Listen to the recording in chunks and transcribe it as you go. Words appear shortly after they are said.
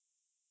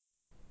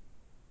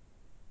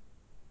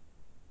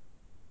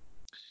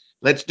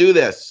Let's do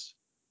this.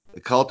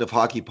 The Cult of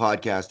Hockey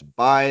podcast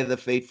by the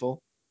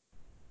faithful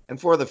and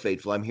for the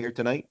faithful. I'm here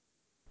tonight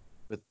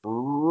with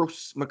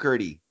Bruce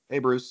McCurdy. Hey,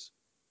 Bruce.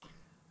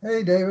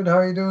 Hey David, how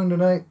are you doing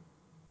tonight?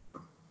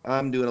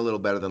 I'm doing a little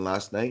better than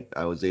last night.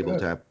 I was able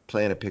Good. to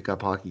play in a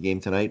pickup hockey game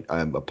tonight.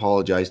 I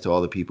apologize to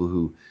all the people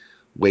who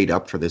wait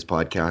up for this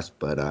podcast,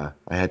 but I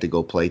had to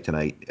go play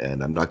tonight,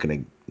 and I'm not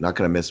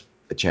gonna miss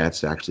a chance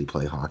to actually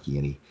play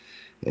hockey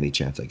any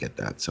chance I get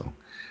that. So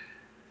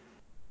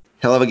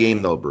hell of a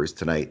game though, Bruce.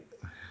 Tonight,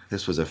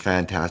 this was a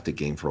fantastic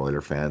game for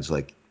Oiler fans.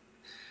 Like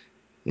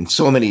in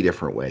so many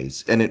different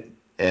ways. And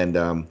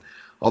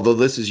although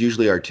this is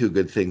usually our two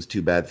good things,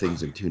 two bad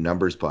things, and two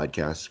numbers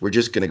podcasts, we're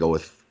just going to go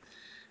with.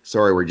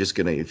 Sorry, we're just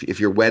gonna. If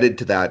you're wedded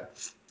to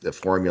that the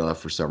formula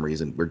for some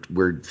reason,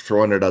 we're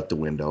throwing it out the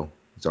window.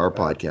 It's our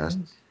Bad podcast.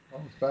 things?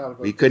 What was bad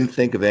We about couldn't this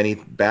think game? of any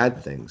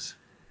bad things.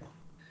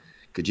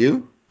 Could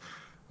you?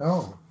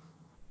 No,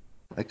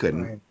 I I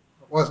couldn't. mean,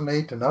 it wasn't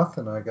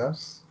 8-0, I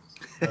guess.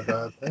 A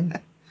bad thing.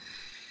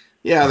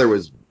 Yeah, there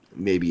was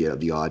maybe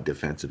the odd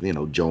defensive.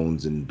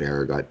 Jones and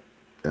Bear got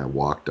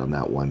walked on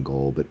that one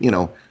goal, but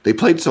they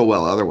played so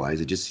well. Otherwise,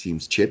 it just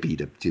seems chippy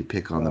to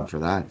pick on them Yeah, for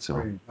that. So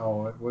agree.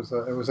 No, it was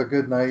a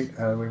good night,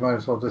 and we might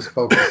as well just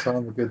focus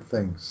on the good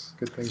things.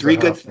 Good things are three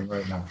good. happening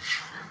right now.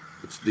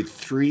 It's the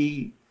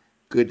three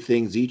good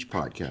things each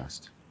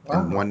podcast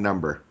and Wow. one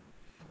number.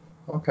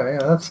 Okay,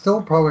 that's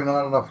still probably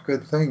not enough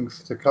good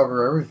things to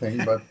cover everything,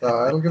 but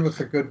it'll give us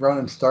a good run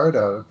and start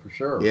at it for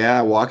sure.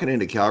 Yeah, walking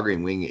into Calgary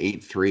and winning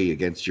 8-3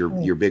 against your Oh,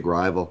 your big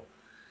rival.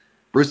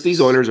 Bruce, these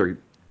Oilers are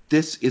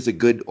this is a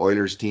good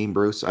Oilers team,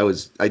 Bruce.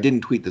 I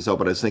didn't tweet this out,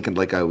 but I was thinking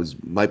like I was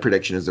my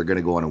prediction is they're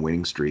gonna go on a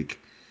winning streak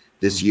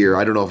this mhm. year.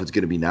 I don't know if it's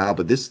gonna be now,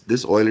 but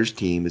this Oilers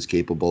team is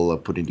capable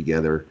of putting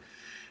together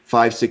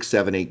 5, 6,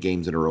 7, 8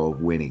 games in a row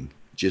of winning.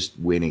 Just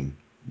winning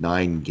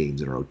 9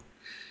 games in a row,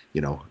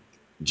 you know.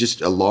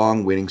 Just a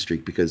long winning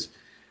streak because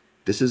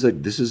this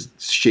is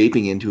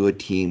shaping into a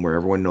team where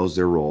everyone knows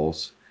their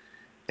roles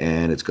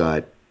and it's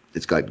got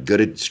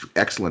good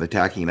excellent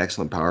attacking and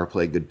excellent power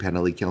play, good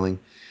penalty killing,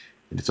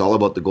 and it's all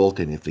about the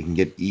goaltending. If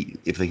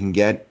they can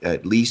get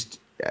at least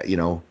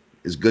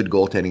as good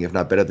goaltending, if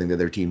not better than the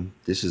other team,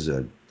 this is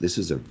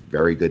a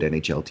very good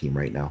NHL team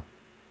right now.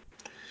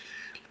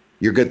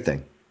 Your good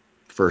thing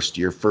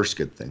your first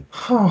good thing.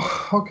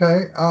 Oh,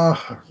 okay.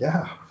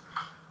 Yeah.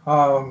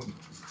 Um,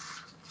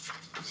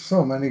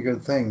 so many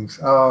good things.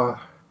 The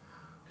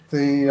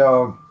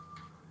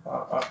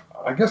uh,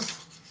 I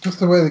guess just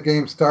the way the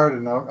game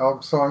started.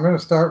 So I'm going to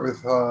start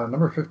with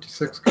number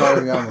 56,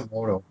 Kailer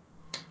Yamamoto,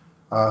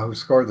 who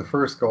scored the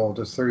first goal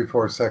just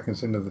 34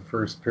 seconds into the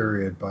first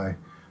period by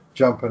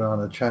jumping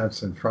on a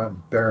chance in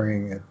front,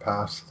 burying it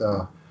past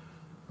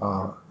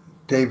uh,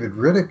 David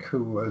Riddick,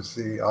 who was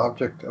the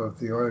object of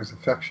the Oilers'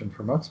 affection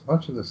for much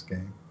of this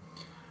game.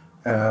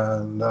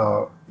 And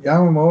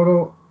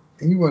Yamamoto,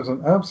 he was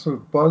an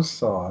absolute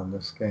buzzsaw in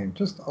this game,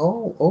 just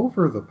all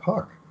over the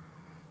puck.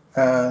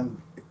 And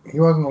he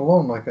wasn't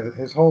alone. Like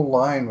his whole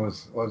line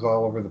was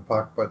all over the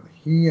puck. But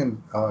he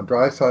and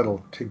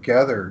Draisaitl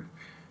together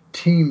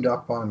teamed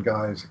up on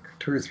guys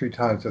two or three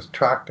times, just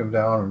tracked them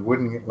down and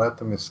wouldn't let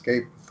them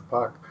escape with the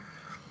puck.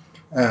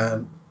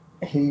 And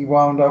he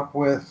wound up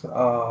with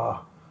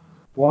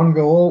one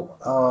goal,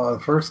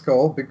 first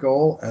goal, big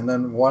goal, and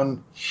then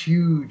one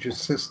huge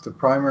assist, the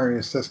primary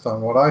assist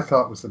on what I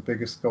thought was the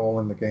biggest goal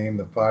in the game,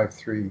 the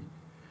 5-3,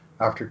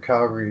 after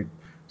Calgary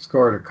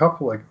scored a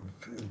couple like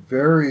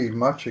very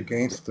much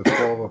against the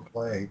flow of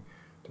play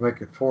to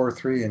make it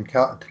 4-3. And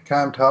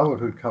Cam Talbot,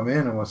 who'd come in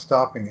and was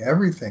stopping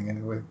everything, and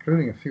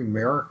including a few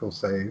miracle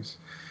saves.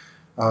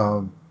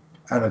 Um,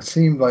 and it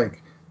seemed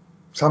like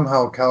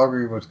somehow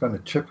Calgary was going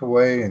to chip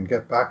away and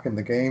get back in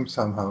the game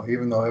somehow,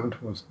 even though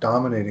Edmonton was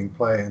dominating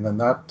play. And then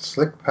that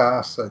slick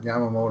pass that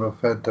Yamamoto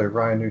fed to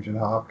Ryan Nugent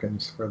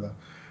Hopkins for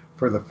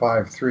the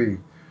 5-3.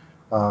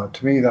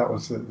 To me, that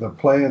was the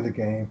play of the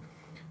game.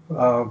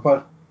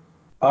 But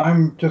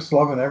I'm just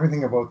loving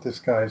everything about this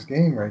guy's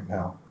game right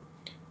now.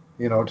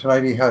 You know,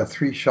 tonight he had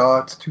three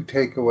shots, two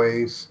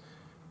takeaways,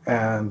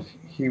 and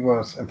he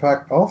was, in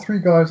fact, all three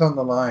guys on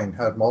the line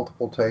had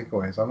multiple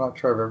takeaways. I'm not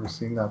sure I've ever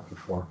seen that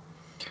before.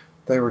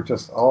 They were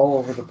just all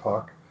over the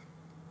puck,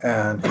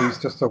 and he's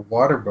just a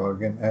water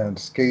bug and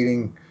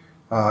skating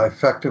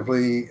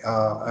effectively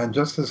and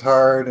just as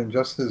hard and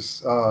just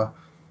as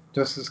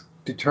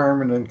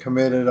determined and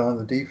committed on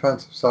the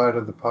defensive side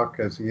of the puck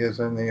as he is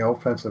in the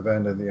offensive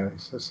end of the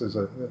ice. This is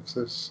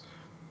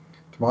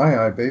to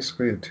my eye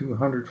basically a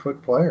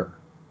 200-foot player.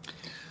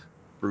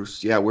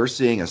 Bruce, yeah, we're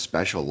seeing a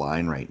special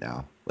line right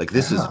now. Like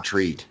this is a Yeah.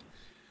 treat.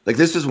 Like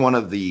this is one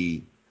of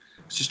the.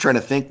 I was just trying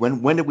to think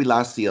when did we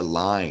last see a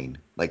line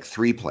like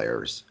three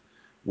players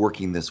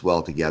working this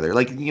well together?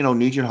 Like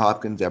Nugent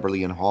Hopkins,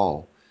 Eberle, and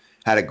Hall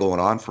had it going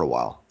on for a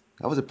while.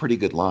 That was a pretty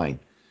good line.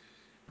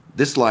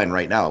 This line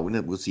right now,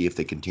 we'll see if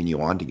they continue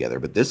on together.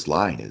 But this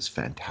line is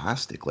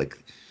fantastic. Like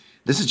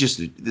this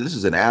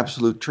is an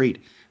absolute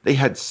treat. They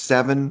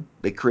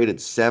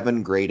created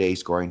seven grade A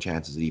scoring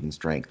chances at even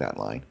strength. That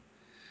line.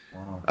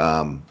 Wow.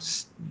 Um,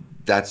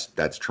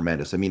 that's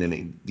tremendous. I mean,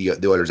 and the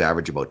Oilers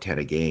average about 10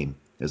 a game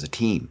as a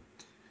team.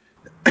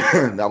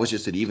 That was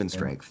just at even Yeah.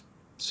 strength.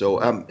 So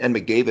and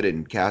McDavid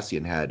and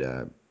Cassian had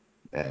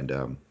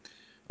and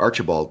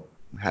Archibald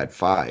had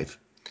five.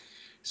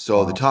 So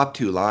the Wow. top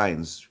two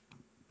lines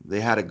they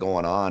had it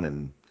going on,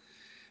 and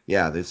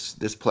yeah, this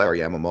player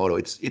Yamamoto,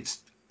 it's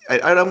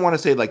I don't want to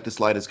say like this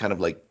line is kind of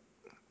like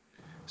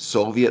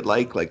Soviet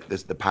like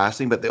this the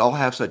passing, but they all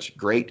have such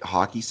great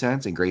hockey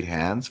sense and great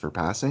hands for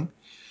passing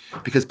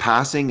because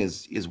passing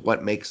is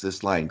what makes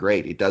this line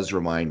great. It does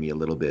remind me a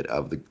little bit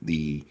of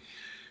the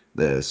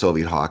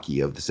Soviet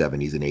hockey of the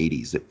 70s and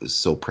 80s that was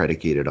so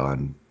predicated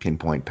on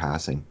pinpoint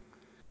passing.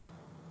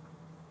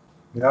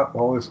 Yeah,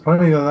 well, there's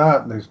plenty of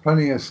that. There's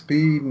plenty of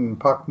speed and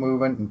puck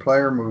movement and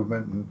player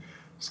movement and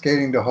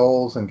skating to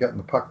holes and getting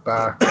the puck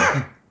back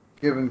and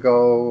give and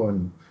go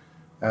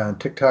and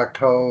tic tac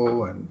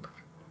toe and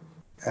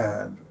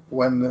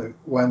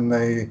when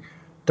they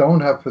don't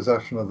have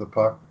possession of the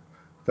puck,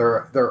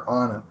 they're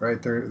on it,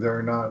 right?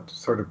 They're not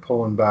sort of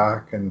pulling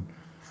back and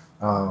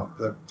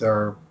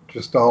they're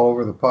just all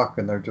over the puck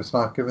and they're just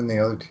not giving the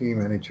other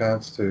team any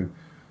chance to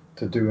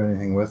do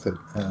anything with it.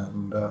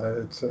 And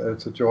it's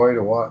a joy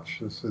to watch.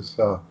 This is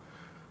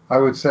I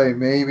would say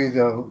maybe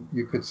the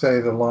you could say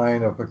the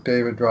line of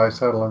McDavid,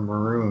 Draisaitl, and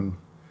Maroon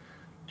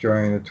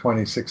during the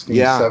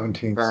Yeah,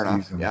 2016-17 fair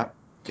enough. season. Yeah,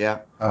 yeah.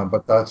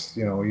 But that's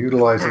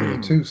utilizing the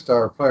two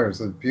star players.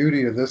 The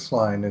beauty of this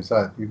line is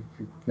that you've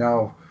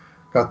now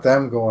got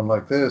them going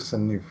like this,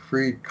 and you've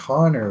freed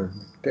Connor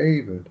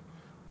McDavid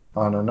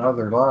on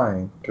another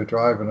line to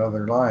drive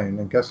another line.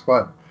 And guess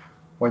what?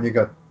 When you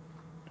got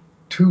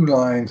two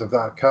lines of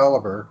that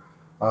caliber,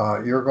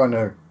 you're going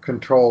to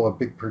control a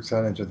big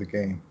percentage of the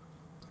game,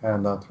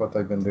 and that's what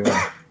they've been doing.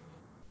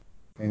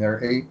 I mean,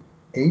 they're eight,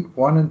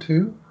 one, and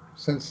two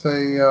since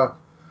they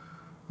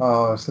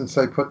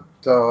put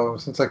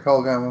since they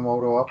called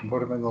Yamamoto up and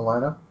put him in the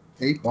lineup.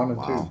 Eight, one, and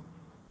two. Wow.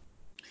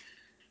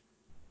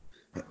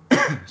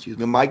 Excuse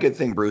me. My good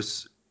thing,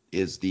 Bruce,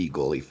 is the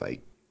goalie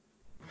fight.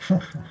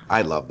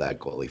 I love that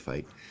goalie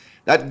fight.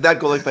 That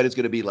goalie fight is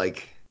going to be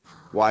like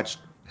watched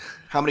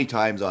how many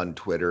times on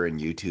Twitter and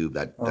YouTube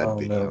that Oh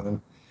video.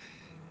 man,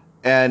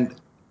 And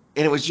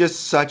and it was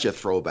just such a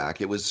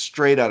throwback. It was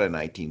straight out of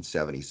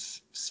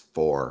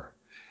 1974.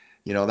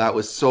 You know, that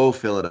was so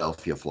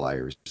Philadelphia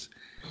Flyers.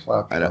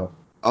 slap I don't, shot.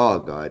 oh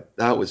God,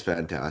 that was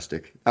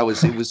fantastic. That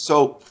was it was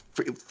so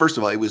first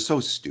of all, it was so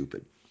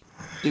stupid.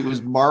 It was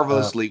Uh,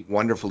 marvelously,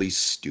 wonderfully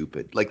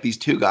stupid. Like these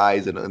two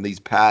guys and these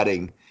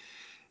padding.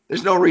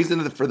 There's no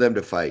reason for them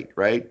to fight,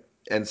 right?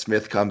 And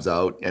Smith comes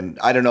out, and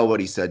I don't know what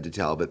he said to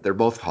tell, but they're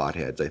both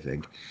hotheads, I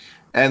think,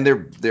 and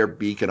they're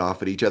beaking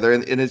off at each other,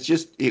 and it's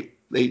just it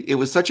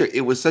was such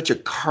a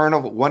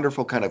carnival,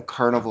 wonderful kind of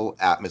carnival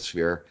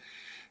atmosphere.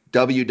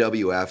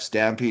 WWF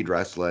Stampede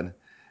Wrestling,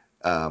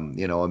 a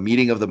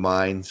meeting of the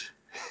minds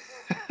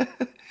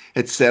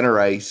at center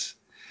ice.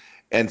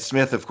 And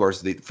Smith, of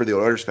course, for the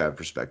Oilers fan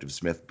perspective,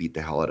 Smith beat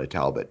the hell out of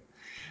Talbot.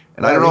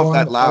 And I yeah, don't he know if won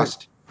that the fight.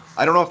 last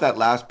I don't know if that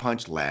last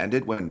punch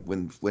landed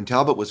when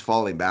Talbot was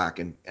falling back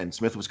and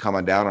Smith was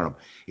coming down on him.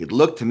 It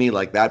looked to me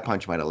like that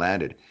punch might have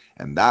landed,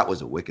 and that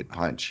was a wicked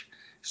punch.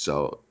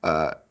 So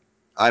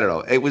I don't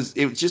know. It was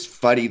just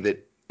funny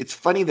that it's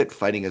funny that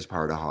fighting is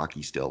part of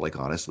hockey still. Like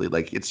honestly,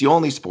 like it's the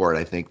only sport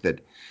I think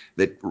that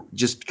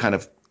just kind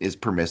of is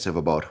permissive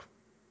about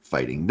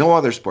fighting. No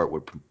other sport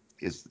would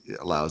is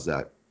allows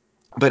that.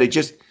 But it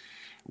just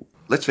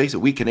let's face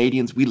it, we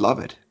Canadians we love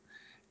it.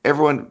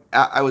 Everyone,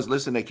 I was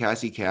listening to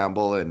Cassie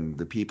Campbell and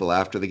the people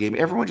after the game.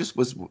 Everyone just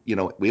was,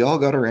 we all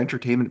got our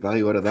entertainment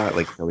value out of that.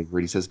 Like Kelly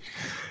Rudy says,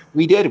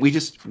 we did.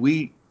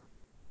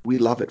 We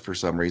love it for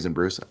some reason,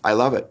 Bruce. I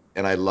love it,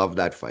 and I love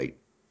that fight.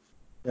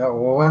 Yeah,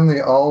 well, when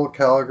the all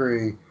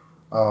Calgary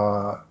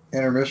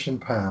intermission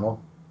panel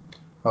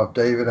of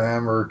David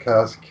Amber,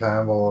 Cassie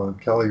Campbell,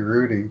 and Kelly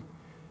Rudy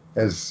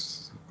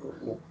is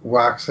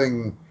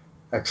waxing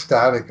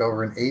ecstatic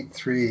over an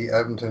 8-3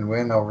 Edmonton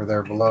win over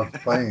their beloved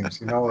Flames.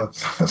 That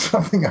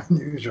something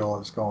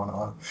unusual is going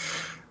on.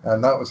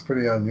 And that was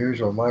pretty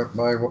unusual. My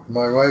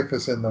wife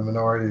is in the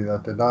minority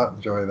that did not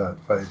enjoy that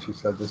fight. She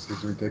said, "This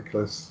is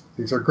ridiculous.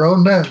 These are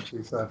grown men,"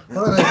 she said.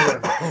 What are they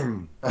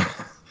doing?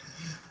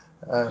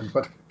 So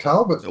But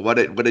Talbot, what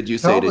did you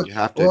say? Did Talbot, you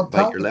have to well, bite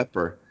your lip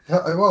or?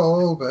 well, a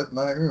little bit, and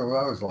I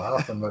was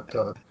laughing, but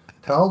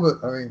Talbot,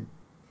 I mean,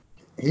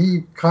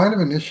 he kind of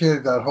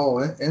initiated that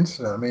whole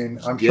incident. I mean,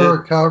 He I'm sure a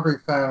did. Calgary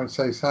fan would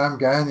say Sam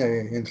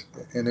Gagne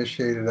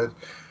initiated it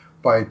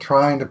by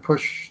trying to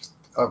push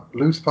a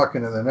loose puck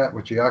into the net,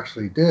 which he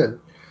actually did.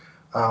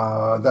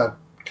 That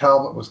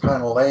Talbot was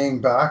kind of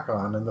laying back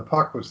on, and the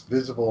puck was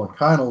visible and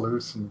kind of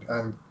loose, and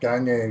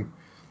Gagne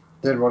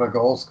did what a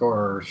goal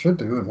scorer should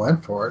do and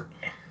went for it.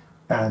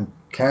 And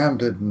Cam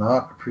did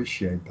not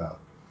appreciate that.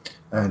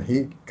 And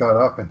he got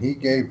up and he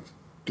gave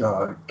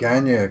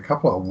Gagne a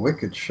couple of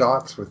wicked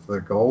shots with the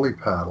goalie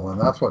paddle, and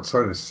that's what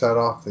sort of set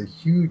off the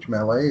huge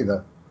melee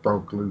that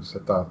broke loose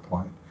at that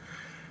point.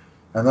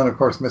 And then, of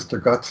course,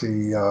 Mr.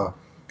 Gutsy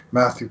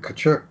Matthew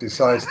Kachuk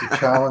decides to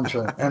challenge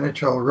an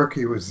NHL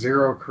rookie with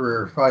zero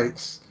career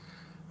fights,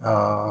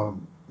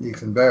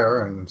 Ethan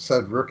Bear, and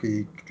said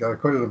rookie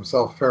acquitted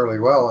himself fairly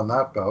well in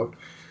that bout.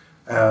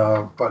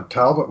 But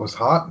Talbot was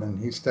hot,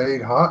 and he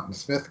stayed hot. And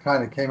Smith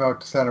kind of came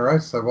out to center ice,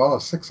 and said, "Well,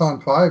 it's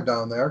 6-on-5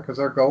 down there because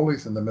our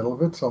goalie's in the middle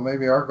of it, so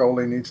maybe our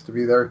goalie needs to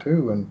be there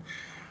too." And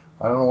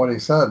I don't know what he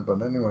said,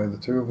 but anyway, the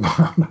two of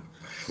them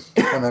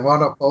and they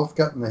wound up both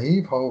getting the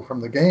heave ho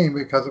from the game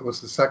because it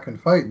was the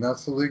second fight, and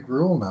that's the league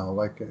rule now.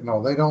 Like,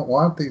 they don't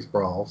want these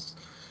brawls.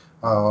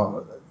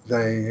 Uh,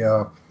 they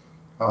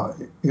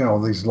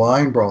these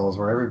line brawls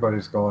where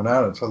everybody's going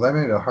at it. So they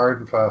made a hard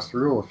and fast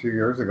rule a few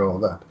years ago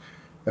that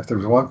if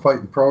there's one fight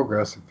in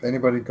progress, if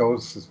anybody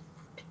goes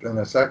in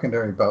a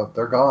secondary bout,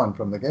 they're gone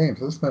from the game.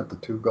 So this meant the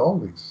two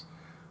goalies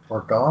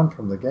were gone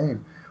from the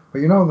game.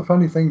 But the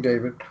funny thing,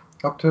 David,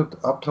 up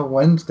till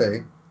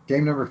Wednesday,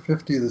 game number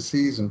 50 of the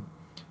season,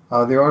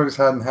 the Oilers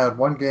hadn't had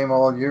one game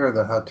all year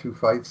that had two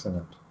fights in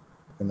it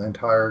in the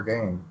entire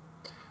game.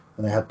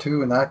 And they had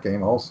two in that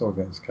game also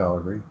against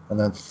Calgary, and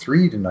then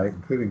three tonight,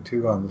 including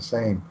two on the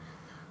same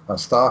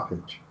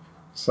stoppage.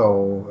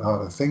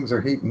 So things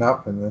are heating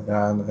up,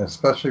 and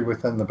especially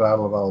within the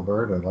Battle of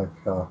Alberta, like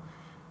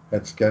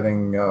it's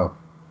getting uh,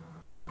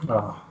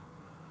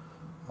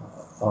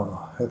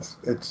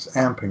 it's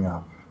amping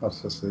up.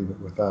 Let's just leave it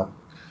with that.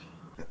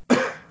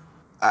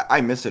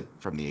 I miss it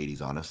from the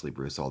 '80s, honestly,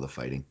 Bruce. All the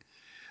fighting,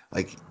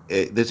 like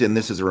this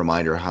is a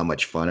reminder of how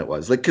much fun it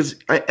was. Like,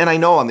 and I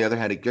know on the other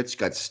hand, it just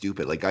got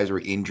stupid. Like guys were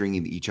injuring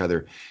each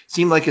other.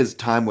 Seemed like as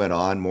time went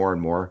on, more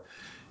and more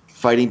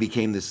fighting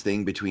became this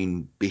thing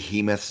between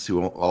behemoths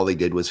who all they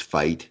did was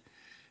fight,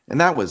 and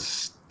that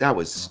was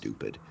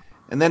stupid.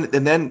 And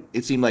then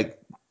it seemed like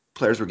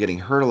players were getting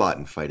hurt a lot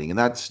in fighting, and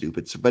that's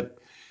stupid. So, but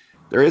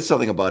there is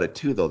something about it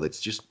too, though, that's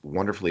just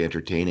wonderfully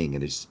entertaining.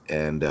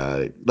 And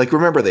like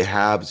remember the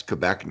Habs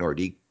Quebec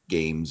Nordique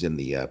games in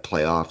the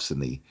playoffs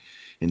in the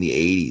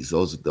 '80s.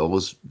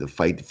 Those the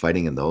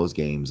fighting in those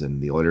games,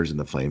 and the Oilers and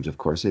the Flames, of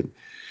course.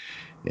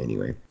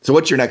 Anyway, so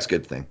what's your next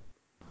good thing?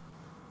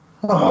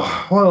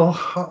 Oh, well,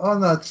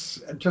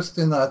 just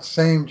in that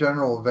same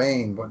general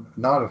vein, but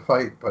not a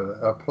fight, but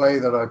a play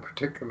that I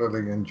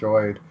particularly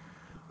enjoyed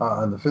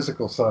on the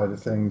physical side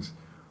of things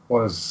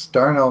was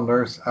Darnell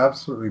Nurse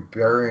absolutely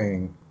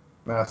burying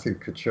Matthew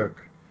Kachuk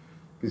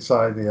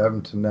beside the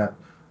Edmonton net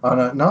on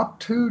a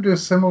not too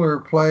dissimilar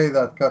play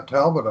that got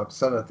Talbot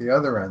upset at the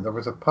other end. There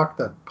was a puck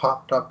that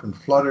popped up and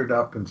fluttered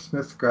up, and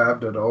Smith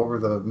grabbed it over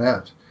the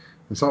net.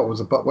 And so it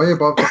was way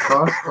above the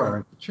crossbar.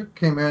 And Kachuk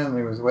came in and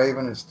he was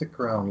waving his stick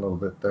around a little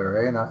bit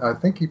there. Eh? And I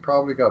think he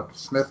probably got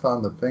Smith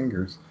on the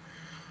fingers.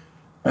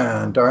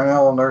 And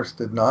Darnell Nurse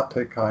did not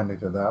take kindly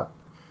to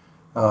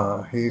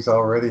that. He's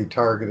already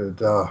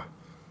targeted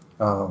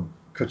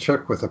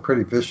Kachuk with a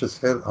pretty vicious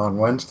hit on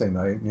Wednesday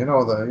night.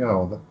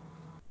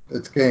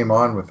 It's game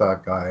on with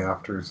that guy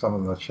after some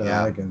of the Yeah.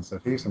 shenanigans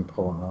that he's been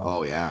pulling off.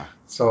 Oh yeah.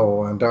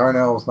 So, and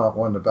Darnell's not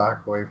one to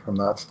back away from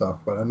that stuff.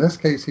 But in this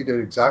case, he did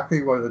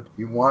exactly what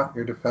you want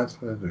your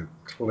defenseman to do: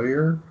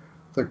 clear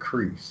the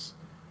crease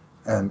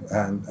and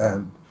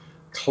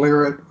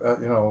clear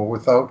it,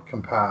 without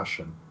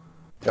compassion.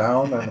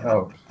 Down and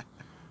out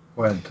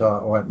went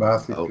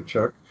Matthew Oh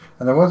Kachuk,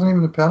 and there wasn't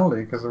even a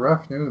penalty because the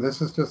ref knew this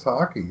is just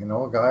hockey.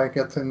 A guy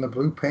gets in the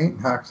blue paint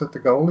and hacks at the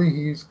goalie,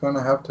 he's going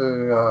to have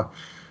to.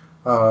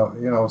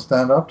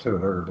 Stand up to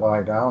it or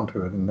lie down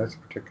to it in this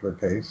particular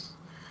case.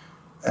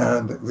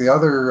 And the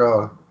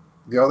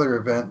other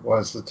event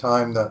was the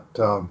time that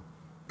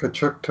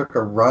Kachuk took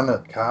a run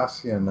at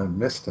Cassian and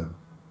missed him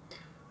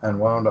and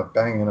wound up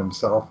banging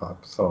himself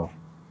up. So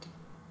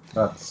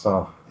that's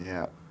uh,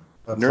 yeah.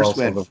 that's Nurse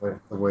also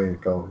went the way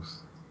it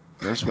goes.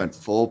 Nurse went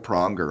full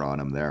pronger on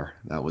him there.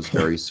 That was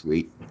very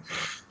sweet.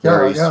 Yeah,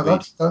 Very yeah,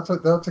 sweet.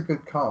 that's a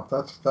good comp.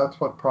 That's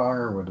what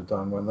Pronger would have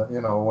done when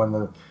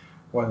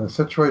the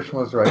situation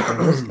was right.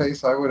 In this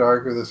case, I would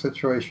argue the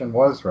situation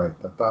was right.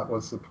 That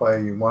was the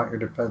play you want your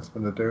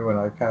defenseman to do, and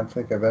I can't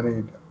think of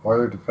any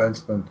other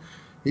defenseman,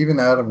 even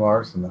Adam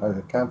Larson.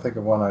 I can't think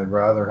of one I'd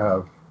rather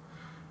have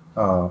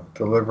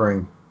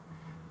delivering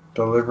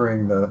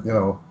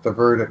the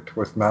verdict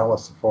with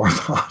malice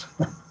aforethought.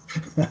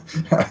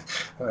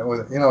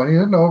 And he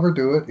didn't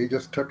overdo it. He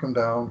just took him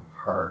down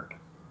hard.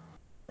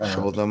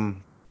 Show And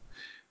them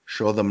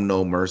show them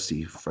no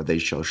mercy, for they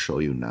shall show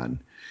you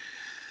none.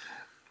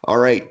 All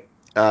right.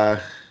 Uh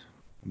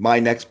my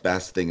next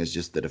best thing is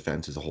just the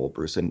defense as a whole,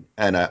 Bruce. And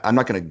I'm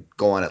not going to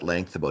go on at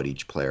length about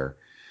each player,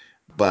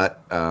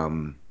 but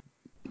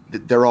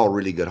they're all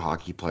really good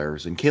hockey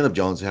players. And Caleb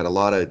Jones had a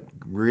lot of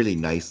really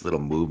nice little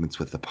movements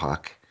with the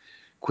puck,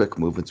 quick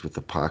movements with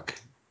the puck.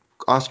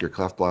 Oscar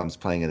Klefblom's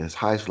playing at his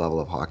highest level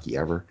of hockey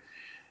ever.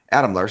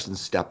 Adam Larson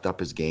stepped up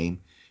his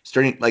game.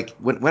 Starting like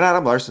when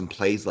Adam Larson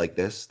plays like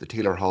this, the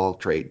Taylor Hall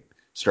trade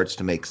starts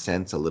to make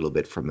sense a little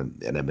bit from an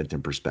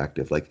Edmonton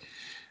perspective. Like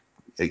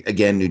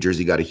again, New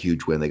Jersey got a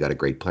huge win. They got a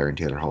great player in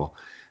Taylor Hall,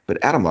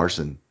 but Adam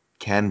Larson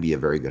can be a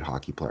very good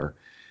hockey player,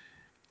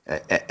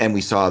 and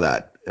we saw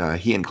that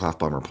he and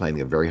Klefbom are playing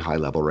at a very high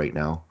level right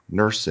now.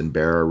 Nurse and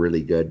Bear are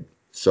really good.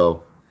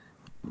 So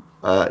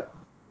Uh,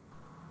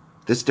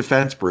 this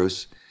defense,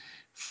 Bruce,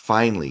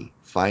 finally,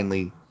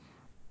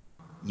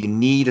 you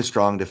need a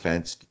strong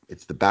defense.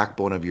 It's the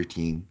backbone of your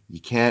team. You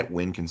can't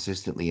win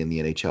consistently in the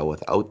NHL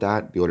without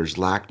that. The Oilers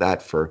lack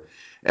that for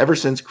ever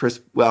since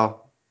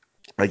well,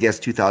 I guess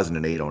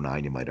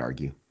 2008-09, you might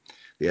argue.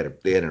 They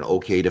had an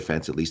okay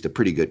defense, at least a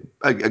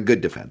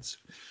good defense.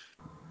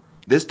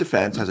 This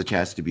defense has a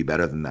chance to be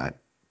better than that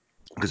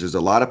because there's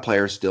a lot of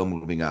players still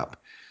moving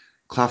up.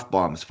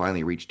 Clefbaum's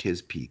finally reached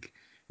his peak.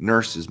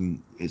 Nurse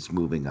is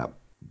moving up.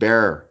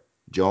 Bear,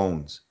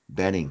 Jones,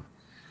 Benning.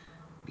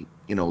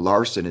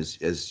 Larson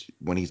is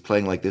when he's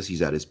playing like this,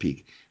 he's at his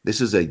peak.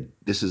 This is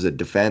a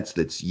defense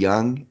that's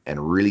young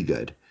and really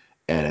good,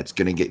 and it's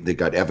gonna get. They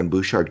got Evan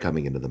Bouchard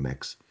coming into the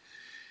mix.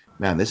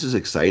 Man, this is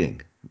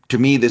exciting. To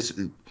me, this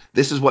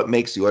is what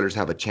makes the Oilers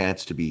have a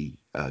chance to be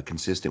a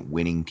consistent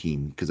winning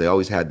team because they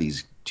always had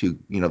these two.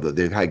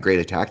 They've had great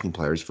attacking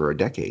players for a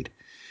decade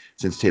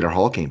since Taylor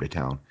Hall came to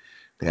town.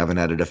 They haven't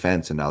had a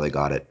defense, and now they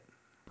got it.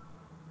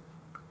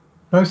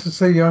 Nice to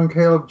see young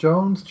Caleb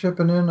Jones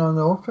chipping in on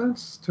the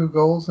offense. 2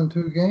 goals in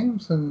 2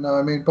 games, and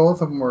I mean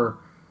both of them were,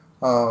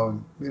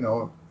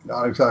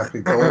 not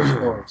exactly goal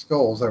scorers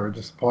goals. They were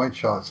just point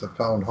shots that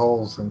found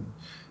holes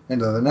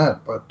into the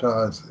net. But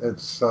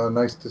it's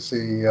nice to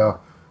see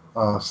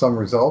some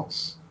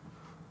results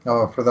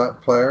for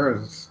that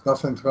player.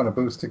 Nothing's going to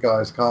boost a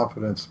guy's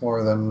confidence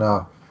more than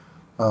that.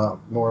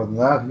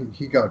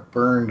 He got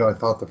burned. I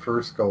thought the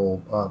first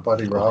goal,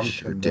 Buddy Oh,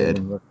 sure Robinson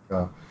did. made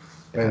Yeah.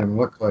 him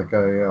look like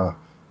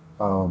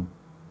um,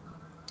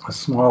 a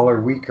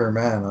smaller, weaker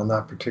man on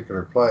that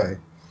particular play.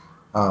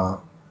 Uh,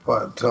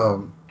 but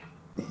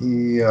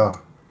he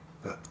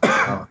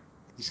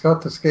he's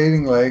got the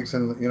skating legs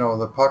and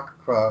the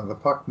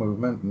puck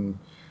movement, and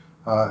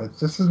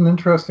this is an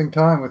interesting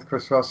time with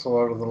Chris Russell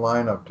out of the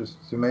lineup, just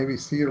to maybe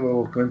see a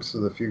little glimpse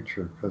of the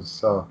future,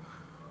 because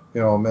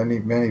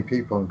many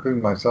people,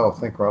 including myself,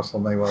 think Russell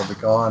may well be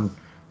gone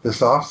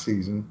this off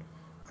season,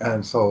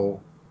 and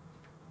so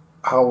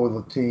how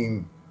will the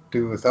team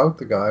do without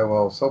the guy?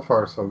 Well, so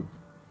far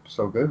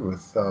so good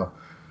with a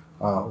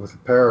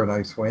pair of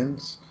nice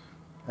wins,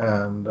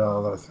 and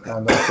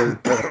that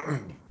third pair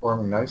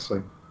performing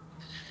nicely.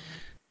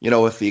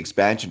 With the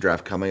expansion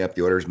draft coming up,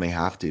 the Oilers may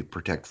have to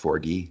protect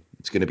 4D.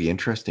 It's going to be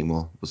interesting.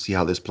 We'll see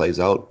how this plays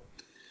out.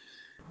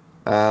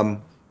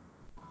 Um,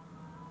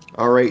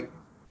 all right.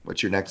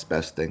 What's your next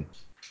best thing?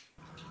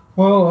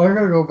 Well, I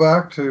got to go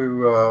back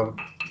to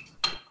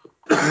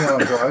Leon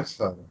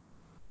Draisaitl,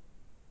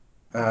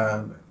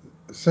 and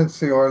since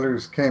the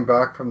Oilers came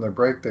back from their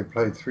break, they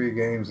played 3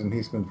 games, and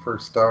he's been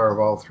first star of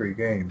all 3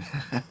 games.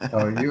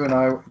 Now, you and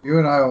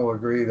I will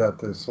agree that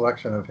the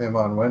selection of him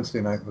on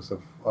Wednesday night was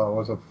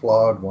a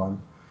flawed one.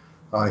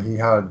 He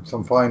had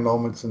some fine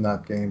moments in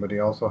that game, but he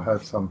also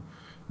had some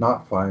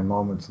not fine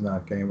moments in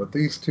that game. But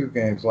these 2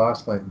 games,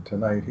 last night and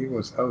tonight, he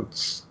was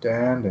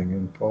outstanding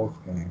in both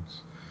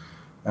games.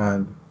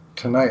 And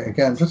tonight,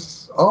 again,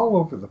 just all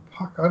over the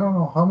puck. I don't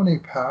know how many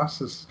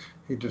passes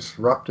he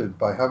disrupted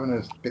by having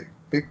his big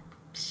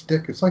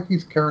stick. It's like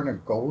he's carrying a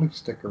goalie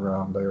stick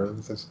around there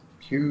with this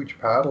huge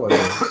paddle of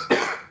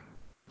his.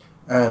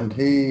 And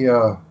he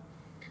uh,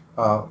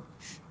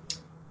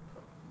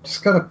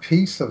 just got a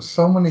piece of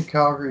so many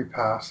Calgary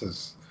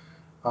passes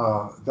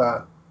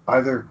that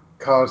either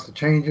caused a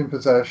change in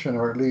possession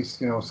or at least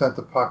sent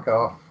the puck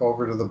off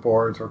over to the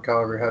boards where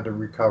Calgary had to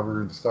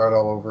recover and start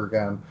all over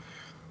again.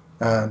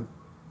 And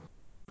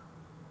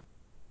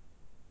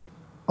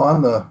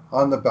on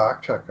the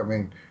back check, I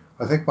mean,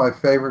 I think my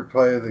favorite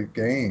play of the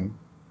game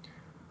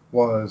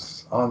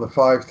was on the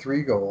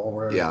 5-3 goal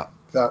where Yeah.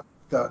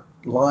 that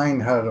line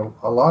had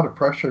a lot of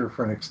pressure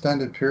for an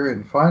extended period,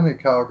 and finally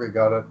Calgary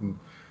got it, and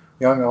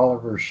young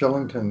Oliver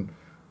Shillington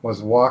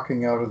was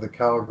walking out of the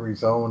Calgary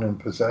zone in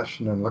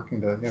possession and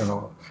looking to at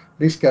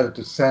least get it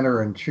to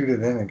center and shoot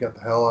it in and get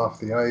the hell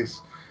off the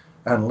ice,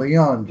 and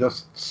Leon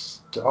just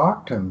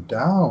stalked him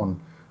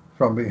down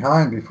from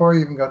behind before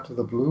he even got to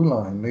the blue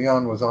line.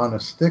 Leon was on a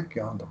stick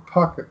on the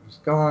puck. It was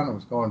gone. It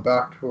was going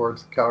back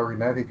towards the Calgary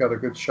net. He got a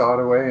good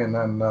shot away, and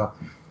then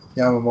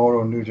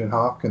Yamamoto and Nugent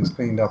Hopkins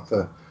cleaned up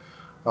the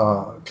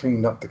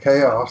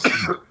chaos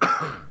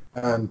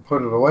and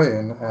put it away.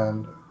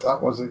 And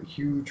that was a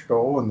huge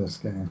goal in this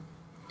game.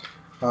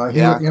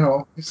 Yeah.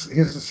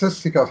 His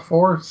assists. He got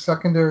 4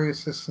 secondary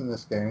assists in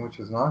this game,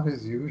 which is not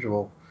his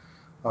usual.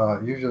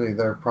 Usually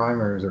their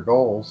primaries are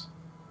goals.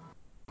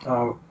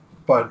 Uh,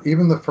 but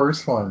even the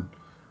first one,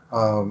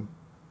 um,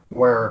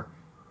 where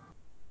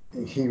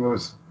he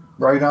was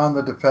right on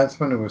the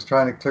defenseman who was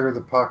trying to clear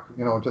the puck,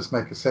 just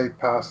make a safe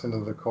pass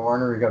into the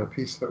corner. He got a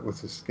piece of it with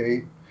his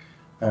skate,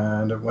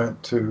 and it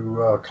went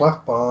to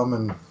Clefbaum,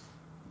 and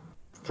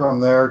from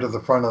there to the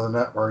front of the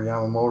net where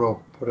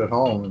Yamamoto put it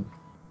home. And,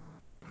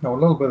 a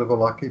little bit of a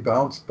lucky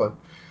bounce, but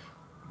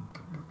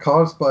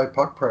caused by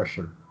puck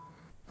pressure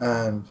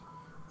and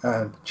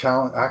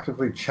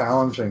actively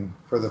challenging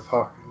for the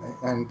puck,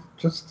 and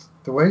just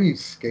the way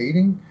he's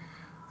skating,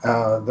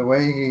 the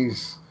way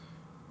he's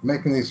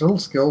making these little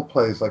skill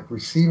plays, like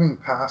receiving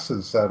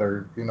passes that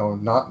are,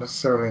 not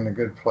necessarily in a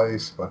good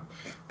place, but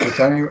if it's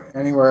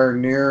anywhere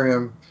near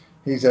him,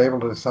 he's able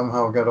to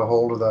somehow get a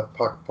hold of that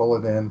puck, pull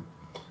it in,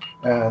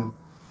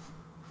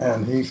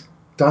 and he's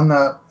done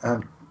that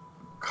and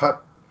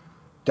cut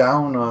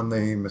down on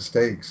the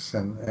mistakes,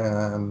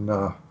 and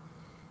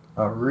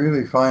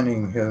really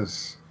finding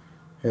his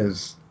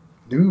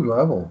new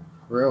level,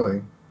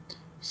 really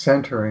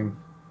centering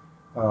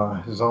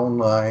his own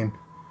line,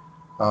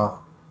 uh,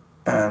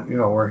 and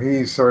where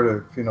he's sort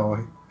of,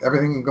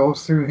 everything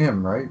goes through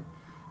him, right?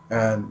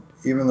 And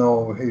even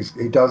though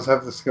he does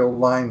have the skilled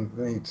line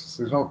mates,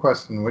 there's no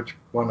question which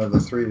one of the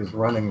three is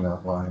running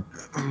that line,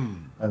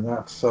 and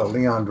that's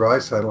Leon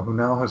Draisaitl, who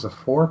now has a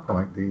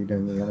 4-point lead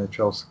in the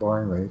NHL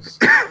scoring race.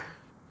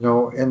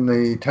 In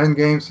the 10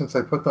 games since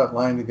I put that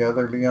line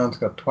together, Leon's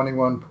got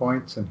 21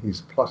 points and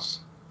he's plus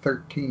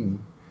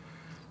 13.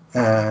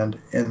 And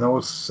in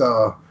those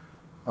uh,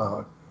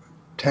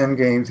 10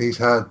 games, he's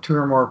had two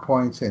or more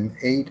points in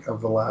 8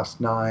 of the last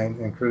 9,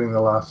 including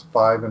the last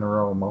 5 in a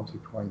row, multi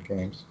point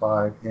games,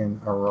 5 in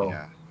a row.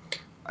 Yeah.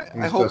 I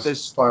He's hope just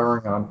this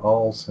firing on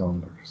all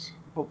cylinders.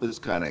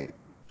 kind of,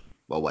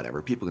 well,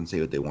 whatever. People can say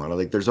what they want.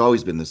 Like, there's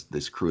always been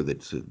this crew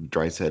that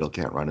Draisaitl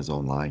can't run his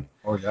own line.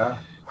 Oh, yeah.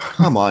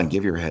 Come on,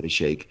 give your head a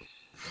shake.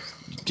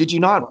 Did you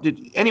not? Did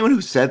anyone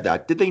who said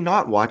that? Did they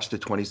not watch the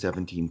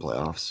 2017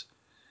 playoffs?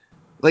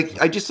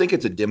 Like, I just think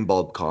it's a dim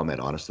bulb comment,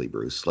 honestly,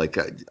 Bruce. Like,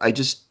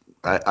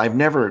 I've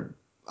never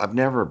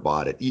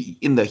bought it.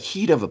 In the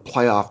heat of a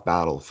playoff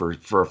battle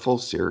for a full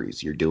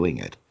series, you're doing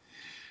it.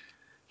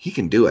 He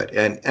can do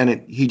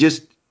it, he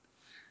just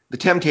the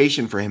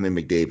temptation for him and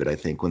McDavid, I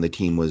think, when the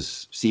team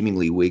was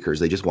seemingly weaker, is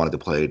they just wanted to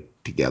play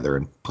together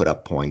and put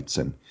up points.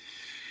 And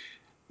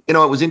it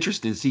was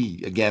interesting to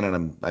see again,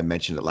 and I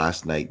mentioned it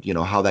last night.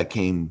 How that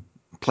came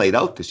played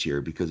out this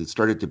year because it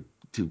started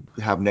to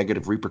have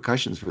negative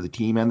repercussions for the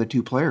team and the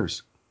two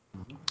players.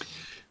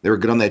 They were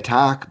good on the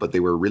attack, but they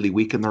were really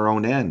weak in their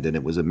own end, and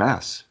it was a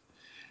mess.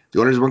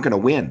 The Oilers weren't going to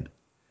win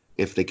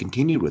if they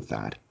continued with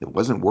that. It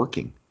wasn't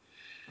working.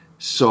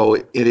 So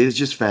it is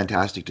just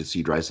fantastic to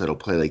see Draisaitl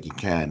play like he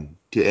can,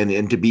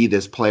 and to be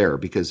this player,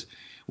 because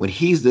when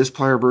he's this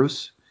player,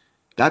 Bruce,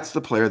 that's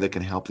the player that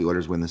can help the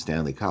Oilers win the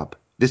Stanley Cup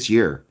this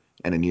year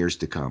and in years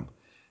to come.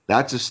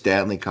 That's a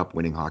Stanley Cup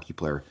winning hockey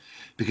player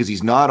because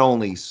he's not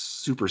only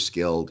super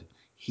skilled,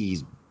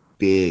 he's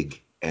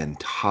big and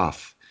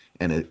tough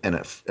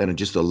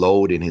just a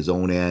load in his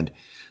own end.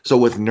 So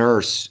with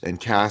Nurse and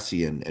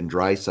Cassian and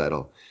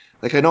Draisaitl,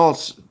 like I know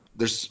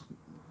there's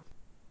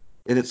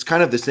and it's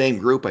kind of the same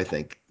group, I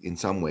think, in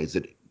some ways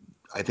that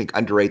I think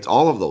underrates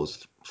all of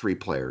those three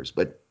players.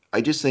 But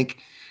I just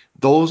think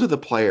those are the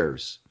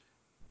players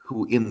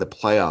who in the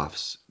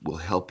playoffs will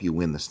help you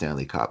win the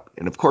Stanley Cup.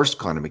 And of course,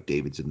 Connor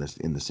McDavid's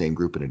in the same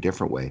group in a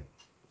different way.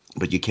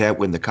 But you can't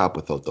win the cup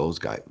without those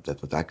guys,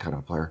 with that kind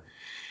of player.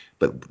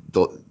 But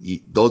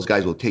those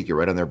guys will take you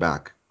right on their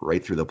back,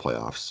 right through the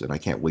playoffs. And I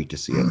can't wait to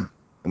see it.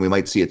 And we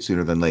might see it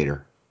sooner than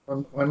later.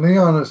 When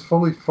Leon is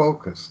fully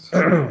focused,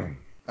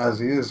 as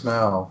he is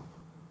now,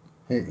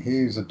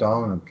 he's a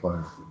dominant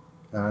player.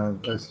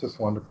 And it's just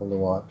wonderful to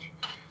watch.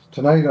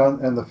 Tonight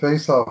in the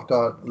face-off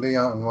dot,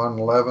 Leon won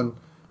 11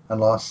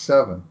 and lost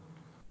 7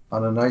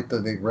 on a night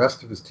that the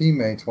rest of his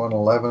teammates won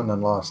 11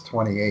 and lost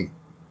 28.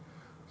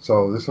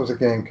 So this was a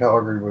game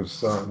Calgary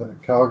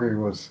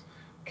was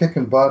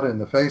kicking butt in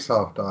the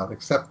face-off dot,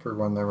 except for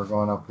when they were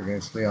going up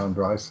against Leon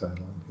Draisaitl,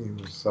 and he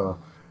was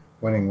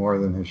winning more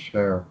than his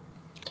share.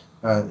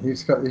 And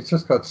he's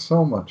just got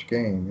so much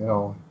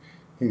game.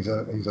 He's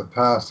a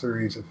passer,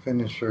 he's a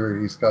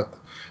finisher.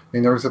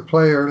 There was a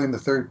play early in the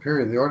third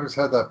period. The Oilers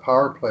had that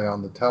power play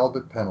on the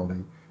Talbot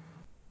penalty,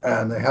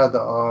 and they had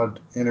the odd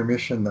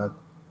intermission that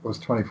was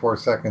 24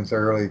 seconds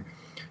early,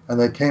 and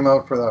they came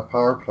out for that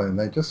power play, and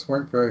they just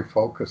weren't very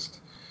focused.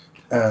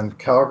 And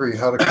Calgary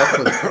had a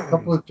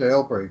couple of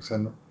jailbreaks,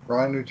 and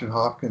Ryan Nugent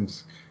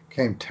Hopkins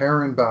came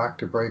tearing back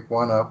to break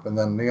one up, and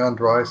then Leon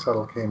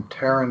Draisaitl came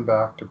tearing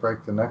back to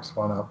break the next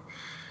one up,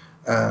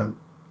 and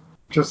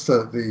just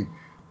the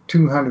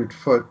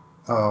 200-foot.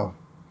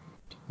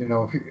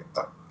 If you,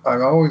 I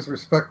always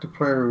respect a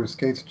player who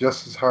skates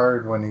just as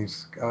hard when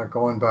he's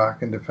going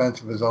back in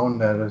defense of his own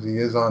net as he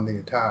is on the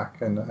attack,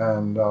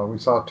 and we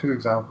saw two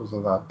examples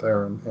of that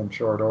there in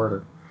short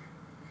order.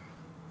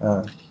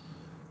 Uh,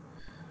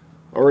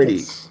 Already,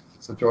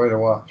 it's a joy to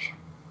watch.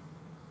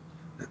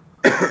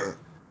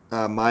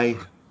 my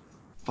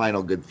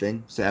final good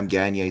thing, Sam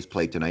Gagner's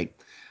play tonight.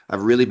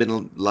 I've really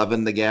been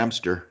loving the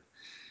Gamster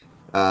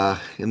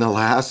in the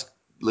last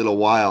little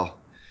while.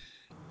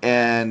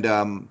 And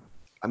I'm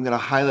going to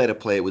highlight a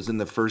play. It was in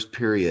the first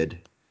period.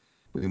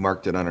 We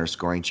marked it on our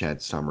scoring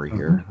chance summary Hmm.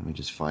 here. Let me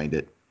just find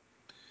it.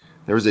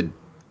 There was a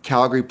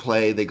Calgary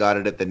play. They got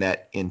it at the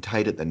net, in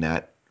tight at the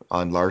net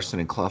on Larson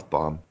and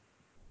Clefbaum.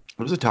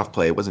 It was a tough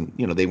play. It wasn't,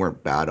 they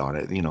weren't bad on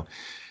it.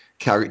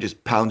 Calgary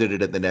just pounded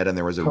it at the net, and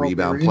there was a Toby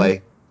rebound Reader.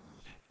 play.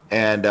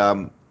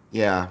 And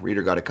yeah,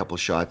 Reader got a couple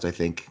shots, I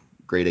think,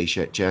 grade A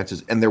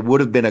chances. And there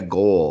would have been a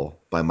goal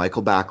by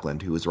Michael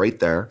Backlund, who was right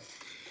there.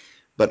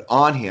 but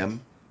on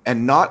him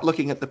and not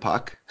looking at the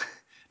puck,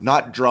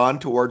 not drawn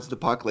towards the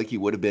puck like he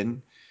would have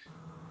been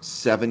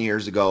 7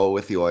 years ago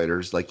with the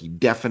Oilers. Like he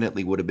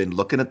definitely would have been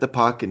looking at the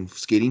puck and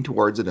skating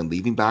towards it and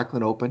leaving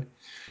Backlund open.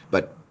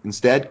 But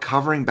instead,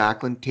 covering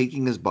Backlund,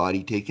 taking his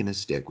body, taking his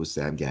stick with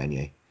Sam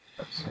Gagner.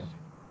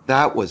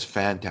 That was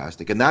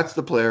fantastic. And that's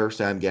the player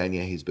Sam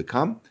Gagner he's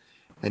become.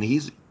 And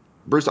he's,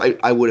 Bruce,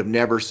 I would have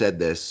never said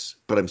this,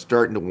 but I'm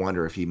starting to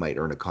wonder if he might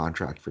earn a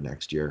contract for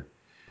next year.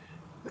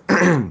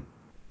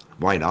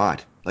 Why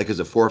not? Like as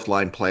a fourth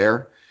line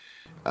player,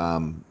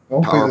 Won't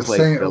be power the play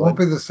same. It fill won't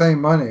in. be the same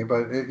money,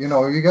 but you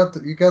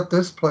got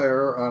this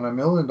player on $1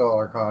 million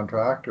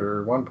contract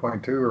or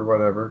 1.2 or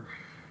whatever,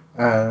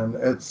 and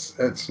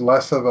it's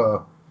less of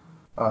a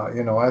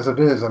as it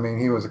is. I mean,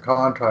 he was a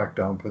contract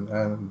dump,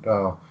 and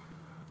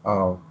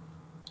uh,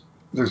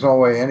 there's no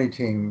way any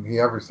team he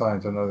ever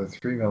signs another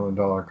 $3 million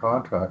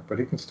contract, but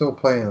he can still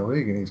play in the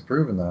league, and he's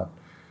proven that.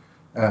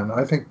 And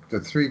I think the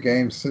 3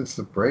 games since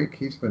the break,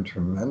 he's been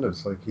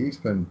tremendous. Like he's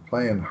been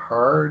playing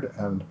hard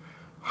and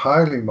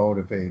highly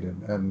motivated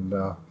and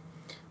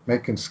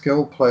making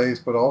skill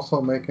plays, but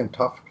also making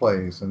tough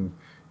plays and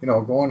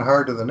going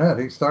hard to the net.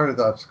 He started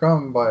that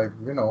scrum by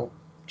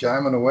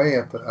jamming away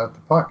at the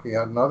puck. He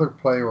had another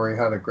play where he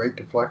had a great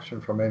deflection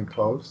from in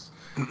close,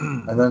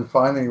 and then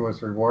finally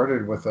was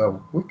rewarded with a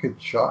wicked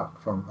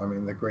shot from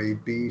the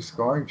grade B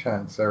scoring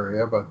chance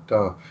area, but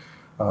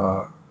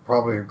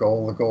probably a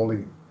goal the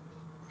goalie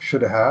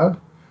should have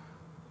had.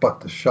 But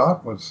the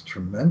shot was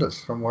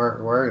tremendous from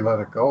where he let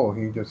it go.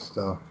 He just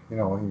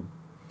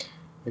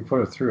he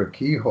put it through a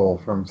keyhole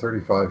from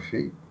 35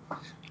 feet.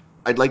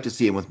 I'd like to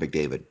see him with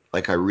McDavid.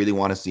 Like I really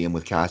want to see him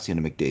with Cassian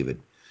and McDavid.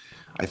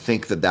 I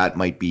think that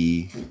might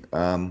be.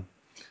 I'm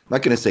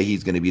not going to say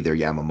he's going to be their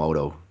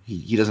Yamamoto.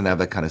 He doesn't have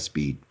that kind of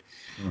speed,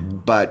 Hmm.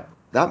 but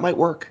that might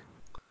work.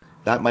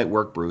 That might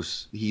work,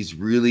 Bruce. He's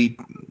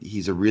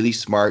a really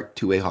smart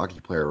two-way hockey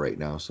player right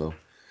now. So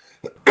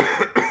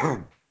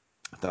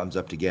thumbs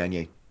up to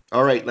Gagne.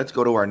 All right, let's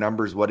go to our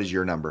numbers. What is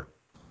your number?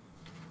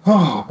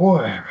 Oh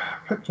boy,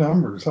 pick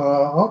numbers.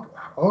 I'll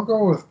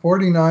go with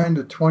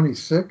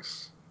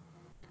 49-26,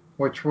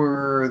 which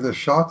were the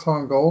shots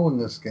on goal in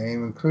this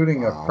game,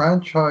 including a Wow.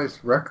 franchise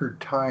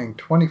record tying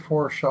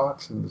 24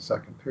 shots in the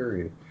second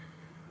period.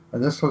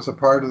 And this was a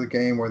part of the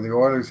game where the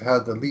Oilers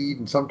had the lead,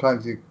 and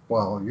sometimes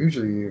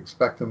usually you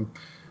expect them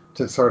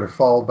to sort of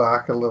fall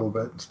back a little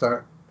bit and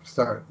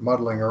start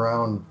muddling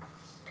around,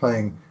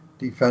 playing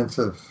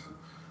defensive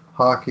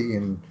hockey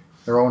in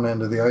their own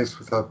end of the ice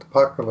without the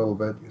puck a little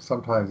bit.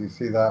 Sometimes you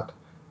see that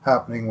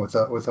happening with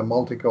a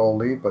multi-goal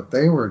lead, but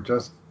they were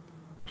just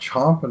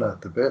chomping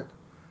at the bit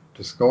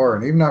to score.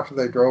 And even after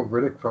they drove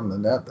Riddick from the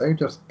net, they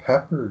just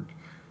peppered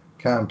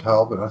Cam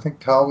Talbot. I think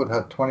Talbot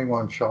had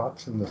 21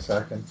 shots in the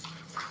second,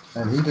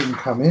 and he didn't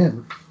come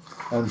in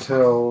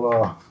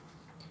until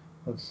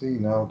let's see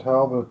now.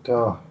 Talbot, where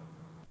are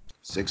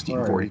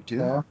you, 1642.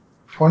 Cam?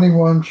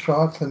 21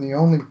 shots, and he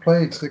only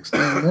played 16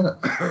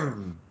 minutes,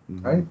 Hmm.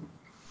 right?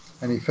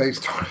 And he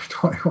faced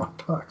 21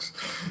 pucks,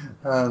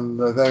 and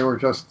they were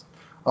just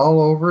all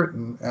over it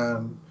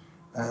and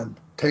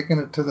taking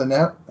it to the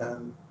net.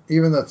 And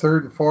even the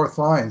third and fourth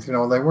lines, they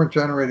weren't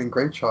generating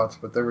great shots,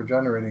 but they were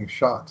generating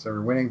shots. They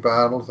were winning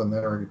battles, and they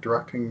were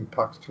directing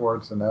pucks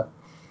towards the net.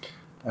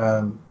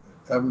 And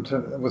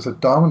Edmonton, it was a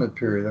dominant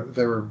period.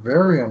 They were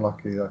very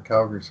unlucky that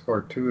Calgary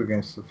scored two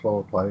against the flow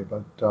of play,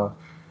 but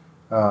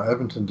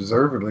Edmonton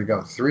deservedly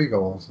got 3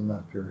 goals in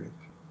that period.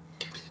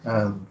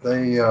 And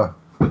they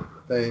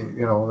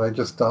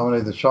just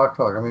dominated the shot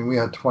clock. I mean, we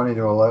had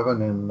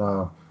 20-11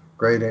 in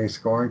grade A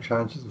scoring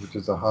chances, which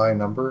is a high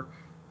number,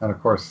 and of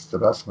course, it's the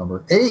best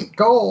number. 8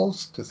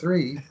 goals to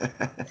 3,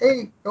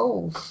 8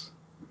 goals.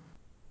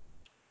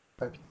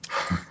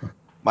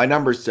 My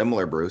number's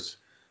similar, Bruce.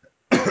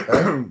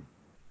 Okay,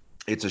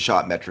 It's a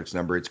shot metrics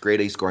number. It's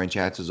grade A scoring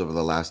chances over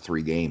the last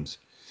 3 games.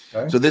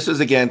 okay, So this is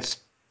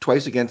against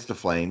twice against the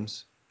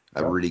Flames,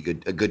 yeah,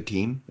 a good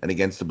team, and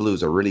against the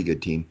Blues, a really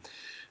good team.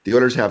 The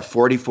Oilers have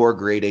 44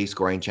 grade A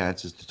scoring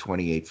chances to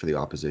 28 for the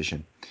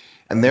opposition.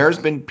 And okay, there's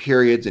been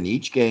periods in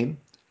each game,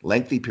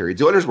 lengthy periods.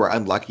 The Oilers were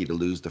unlucky to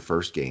lose the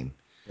first game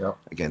yeah,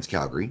 against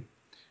Calgary.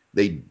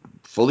 They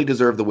fully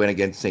deserve the win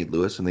against St.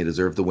 Louis, and they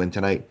deserve the win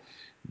tonight.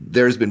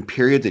 There's been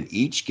periods in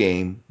each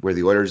game where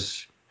the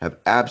Oilers have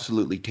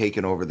absolutely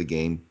taken over the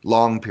game,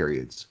 long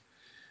periods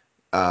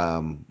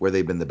where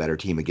they've been the better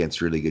team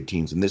against really good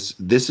teams, and this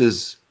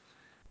is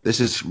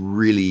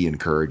really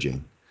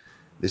encouraging.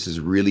 This is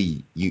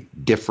really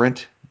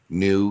different,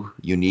 new,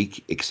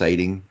 unique,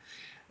 exciting,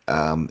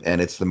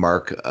 and it's the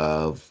mark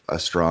of a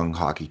strong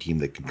hockey team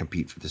that can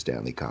compete for the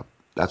Stanley Cup.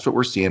 That's what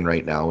we're seeing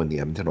right now in the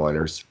Edmonton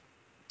Oilers,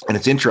 and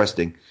it's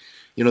interesting.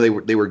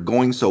 They were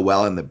going so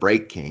well, and the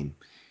break came,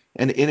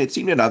 and it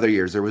seemed in other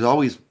years there was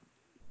always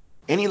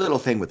any little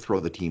thing would throw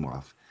the team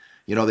off.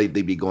 They'd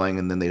be going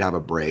and then they'd have a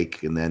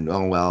break and then,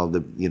 oh, well,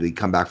 they'd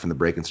come back from the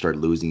break and start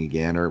losing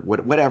again or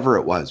whatever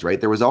it was, right?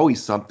 There was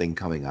always something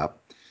coming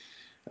up.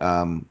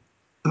 Um,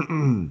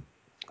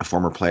 a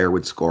former player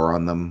would score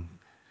on them.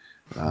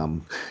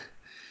 Um,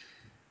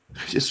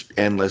 just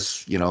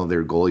endless.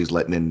 Their goalies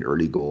letting in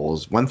early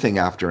goals. One thing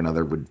after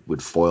another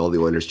would foil the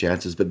Oilers'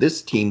 chances. But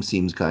this team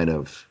seems kind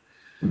of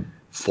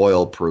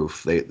foil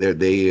proof.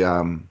 They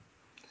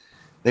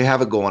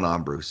have it going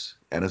on, Bruce.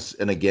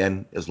 And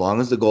again, as long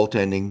as the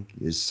goaltending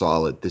is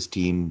solid, this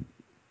team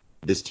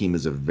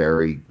is a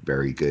very,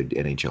 very good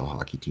NHL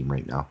hockey team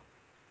right now.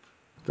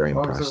 Very As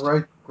long as the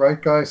impressed.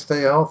 right guys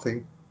stay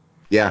healthy,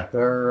 Yeah,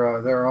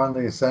 they're on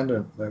the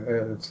ascendant.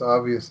 It's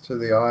obvious to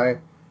the eye,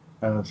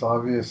 and it's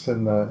obvious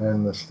in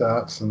the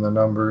stats and the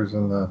numbers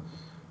and the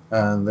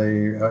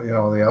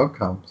the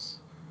outcomes.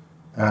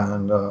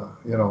 And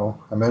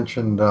I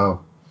mentioned that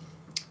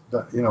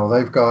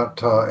they've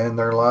got in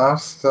their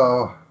last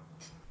um,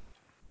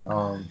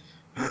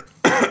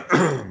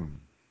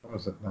 what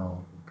was it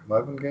now,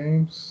 11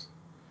 games,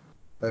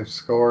 they've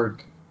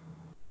scored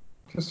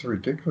just a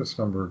ridiculous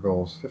number of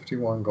goals,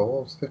 51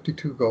 goals,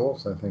 52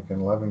 goals, I think,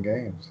 in 11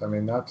 games. I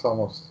mean, that's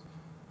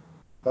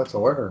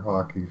Oiler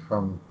hockey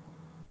from,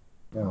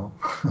 you know,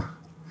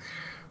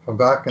 from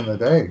back in the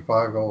day,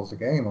 5 goals a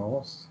game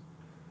almost.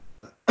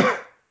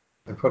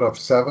 They put up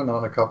 7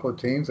 on a couple of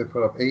teams. They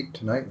put up 8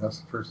 tonight. That's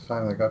the first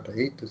time they got to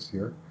 8 this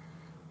year.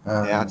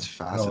 yeah, And it's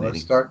they're fascinating.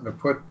 starting to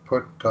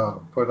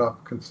put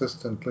up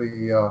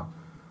consistently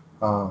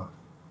uh,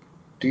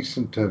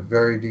 decent to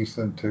very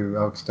decent to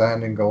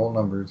outstanding goal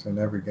numbers in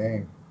every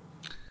game.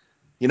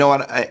 And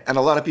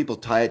a lot of people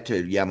tie it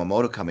to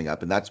Yamamoto coming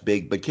up, and that's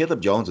big. But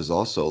Caleb Jones is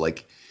also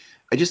like,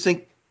 I just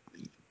think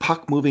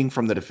puck moving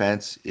from the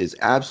defense is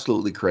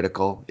absolutely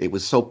critical. It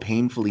was so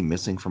painfully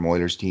missing from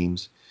Oilers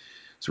teams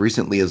as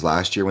recently as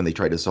last year when they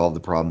tried to solve the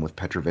problem with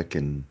Petrovic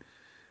and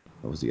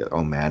what was the other?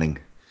 Oh, Manning.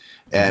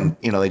 Hmm. And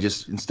they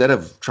just instead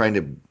of trying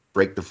to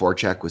break the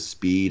forecheck with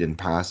speed and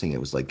passing, it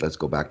was like let's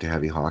go back to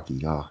heavy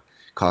hockey. Oh,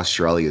 cost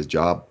Shirley his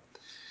job.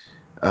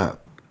 Uh,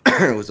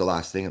 it was the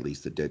last thing, at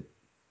least, it did.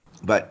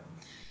 But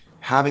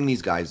having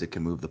these guys that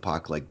can move the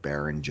puck like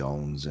Barron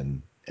Jones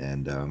and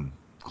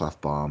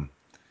Clefbaum,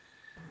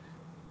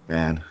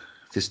 man,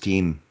 this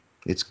team,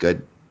 it's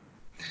good.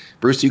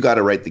 Bruce, you got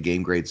to write the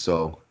game grade,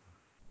 so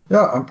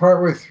Yeah, I'm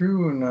partway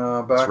through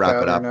and let's back wrap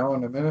at it her up. now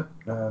in a minute.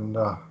 And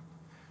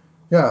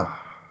yeah,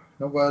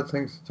 no bad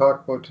things to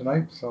talk about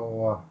tonight.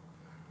 So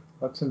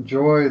let's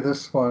enjoy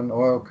this one,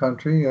 Oil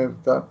Country.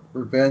 That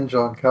revenge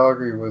on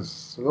Calgary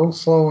was a little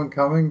slow in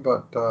coming,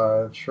 but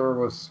it sure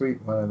was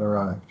sweet when it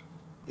arrived.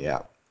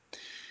 Yeah,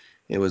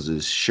 it was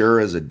as sure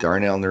as a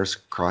Darnell Nurse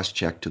cross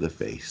check to the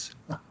face.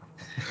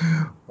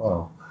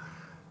 Well,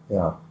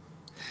 yeah.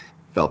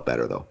 Felt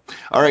better though.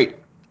 All right,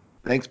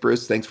 thanks,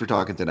 Bruce. Thanks for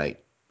talking tonight.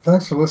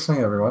 Thanks for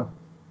listening, everyone.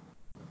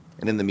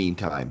 And in the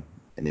meantime,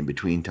 and in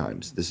between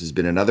times, this has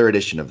been another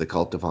edition of the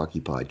Cult of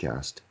Hockey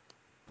podcast.